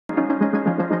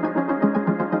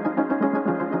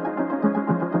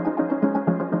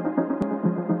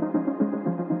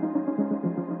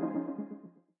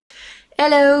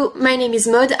Hello, my name is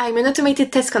Maud, I'm an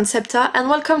automated test conceptor and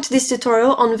welcome to this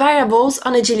tutorial on variables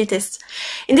on Agilitest.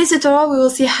 In this tutorial we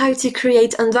will see how to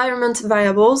create environment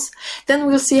variables, then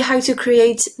we'll see how to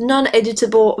create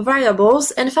non-editable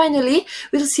variables, and finally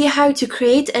we'll see how to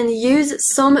create and use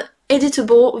some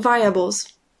editable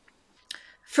variables.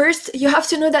 First, you have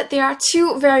to know that there are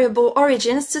two variable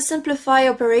origins to simplify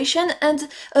operation and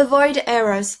avoid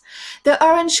errors. The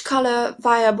orange color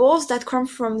variables that come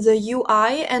from the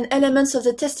UI and elements of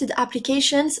the tested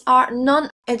applications are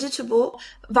non-editable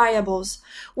variables,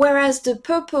 whereas the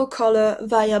purple color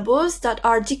variables that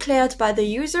are declared by the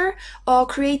user or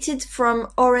created from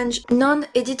orange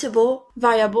non-editable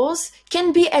variables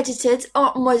can be edited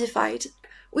or modified.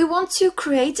 We want to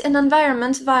create an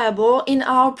environment variable in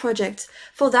our project.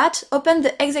 For that, open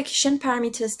the Execution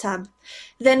Parameters tab.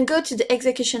 Then go to the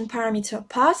Execution Parameter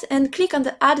part and click on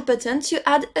the Add button to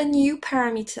add a new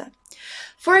parameter.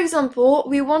 For example,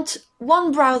 we want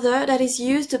one browser that is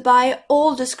used by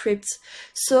all the scripts.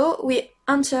 So we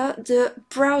enter the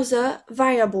browser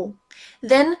variable.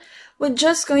 Then we're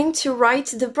just going to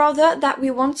write the browser that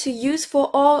we want to use for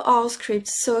all our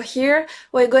scripts. So here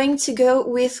we're going to go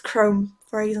with Chrome,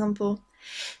 for example.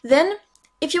 Then,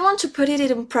 if you want to put it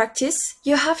in practice,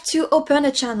 you have to open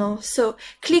a channel. So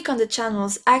click on the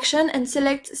channel's action and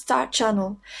select Start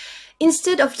Channel.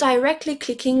 Instead of directly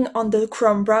clicking on the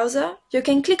Chrome browser, you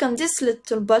can click on this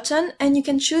little button and you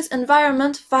can choose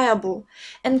Environment Variable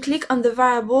and click on the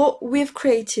variable we've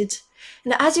created.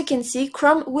 And as you can see,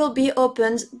 Chrome will be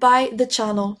opened by the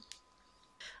channel.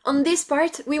 On this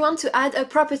part, we want to add a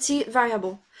property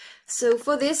variable. So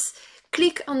for this,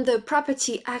 click on the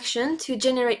property action to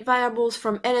generate variables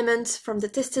from elements from the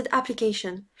tested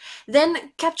application.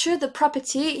 Then capture the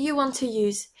property you want to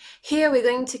use. Here we're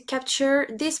going to capture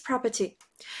this property.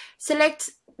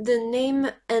 Select the name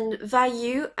and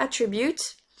value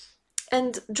attribute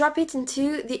and drop it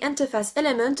into the interface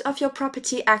element of your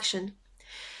property action.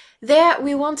 There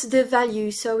we want the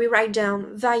value, so we write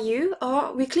down value,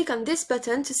 or we click on this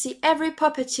button to see every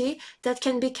property that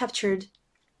can be captured.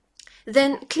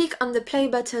 Then click on the play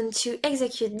button to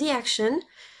execute the action,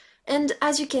 and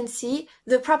as you can see,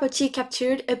 the property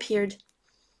captured appeared.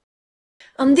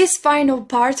 On this final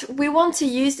part, we want to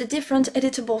use the different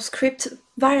editable script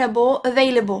variable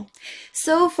available.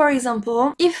 So, for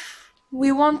example, if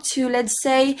we want to, let's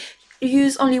say,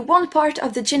 use only one part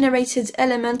of the generated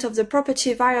element of the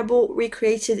property variable we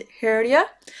created earlier,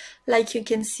 like you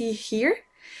can see here,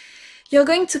 you're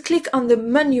going to click on the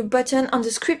menu button on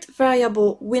the script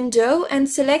variable window and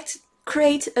select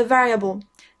Create a Variable.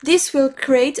 This will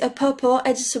create a purple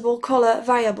editable color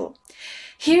variable.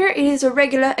 Here it is a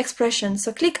regular expression,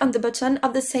 so click on the button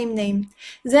of the same name.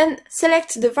 Then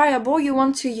select the variable you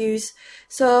want to use.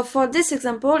 So for this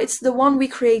example, it's the one we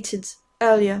created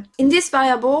earlier. In this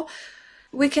variable,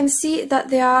 we can see that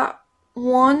there are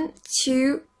 1,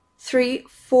 2, 3,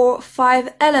 4,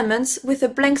 5 elements with a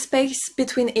blank space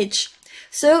between each.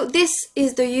 So this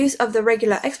is the use of the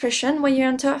regular expression when you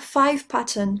enter 5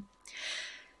 pattern.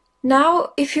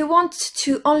 Now, if you want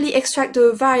to only extract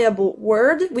the variable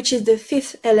word, which is the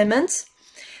 5th element,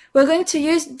 we're going to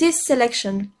use this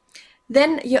selection.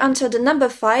 Then you enter the number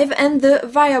 5 and the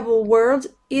variable word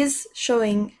is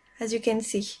showing, as you can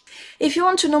see. If you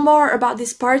want to know more about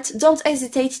this part, don't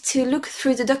hesitate to look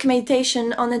through the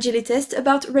documentation on Agilitest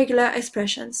about regular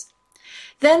expressions.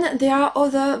 Then there are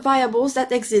other variables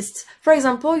that exist. For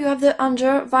example, you have the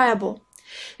under variable.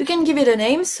 You can give it a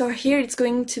name, so here it's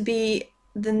going to be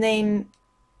the name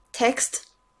text.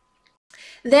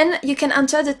 Then you can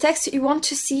enter the text you want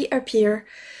to see appear.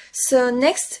 So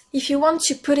next, if you want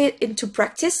to put it into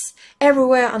practice,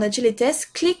 everywhere on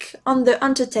Agilitest, click on the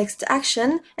Enter Text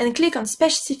action and click on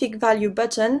Specific Value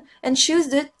button and choose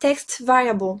the text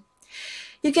variable.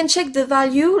 You can check the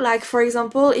value, like for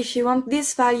example, if you want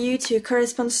this value to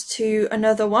correspond to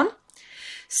another one.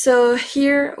 So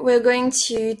here we're going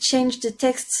to change the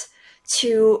text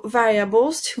to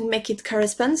variables to make it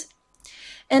correspond.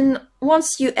 And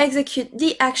once you execute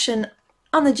the action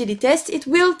on Agilitest, it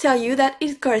will tell you that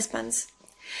it corresponds.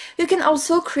 You can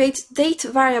also create date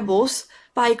variables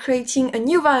by creating a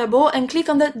new variable and click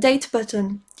on the Date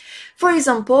button. For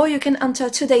example, you can enter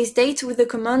today's date with the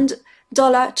command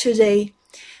 $today.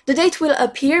 The date will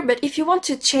appear, but if you want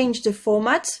to change the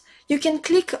format, you can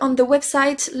click on the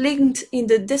website linked in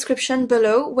the description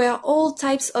below, where all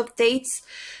types of dates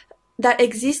that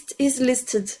exist is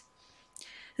listed.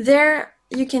 There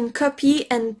you can copy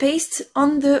and paste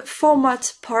on the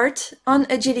format part on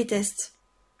Agilitest,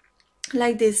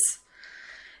 like this.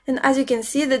 And as you can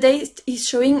see, the date is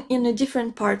showing in a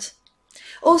different part.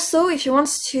 Also, if you want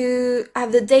to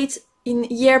have the date in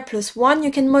year plus 1,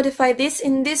 you can modify this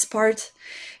in this part.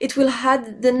 It will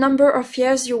add the number of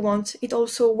years you want. It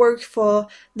also works for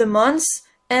the months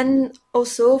and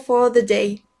also for the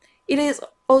day. It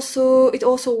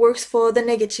also works for the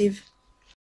negative.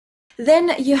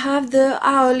 Then you have the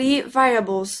hourly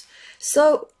variables.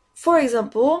 So, for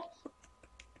example,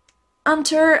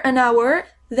 enter an hour,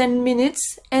 then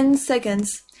minutes and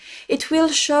seconds. It will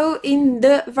show in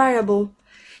the variable.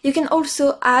 You can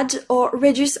also add or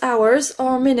reduce hours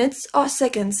or minutes or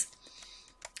seconds.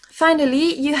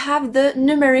 Finally, you have the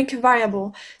numeric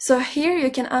variable. So here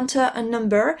you can enter a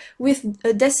number with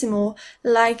a decimal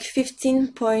like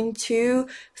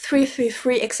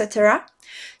 15.2333, etc.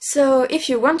 So if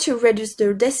you want to reduce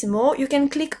the decimal, you can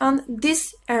click on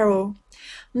this arrow.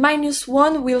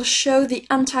 -1 will show the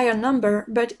entire number,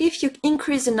 but if you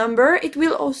increase the number, it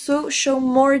will also show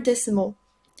more decimal.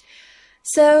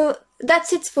 So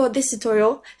that's it for this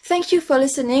tutorial. Thank you for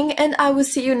listening and I will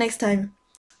see you next time.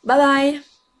 Bye bye!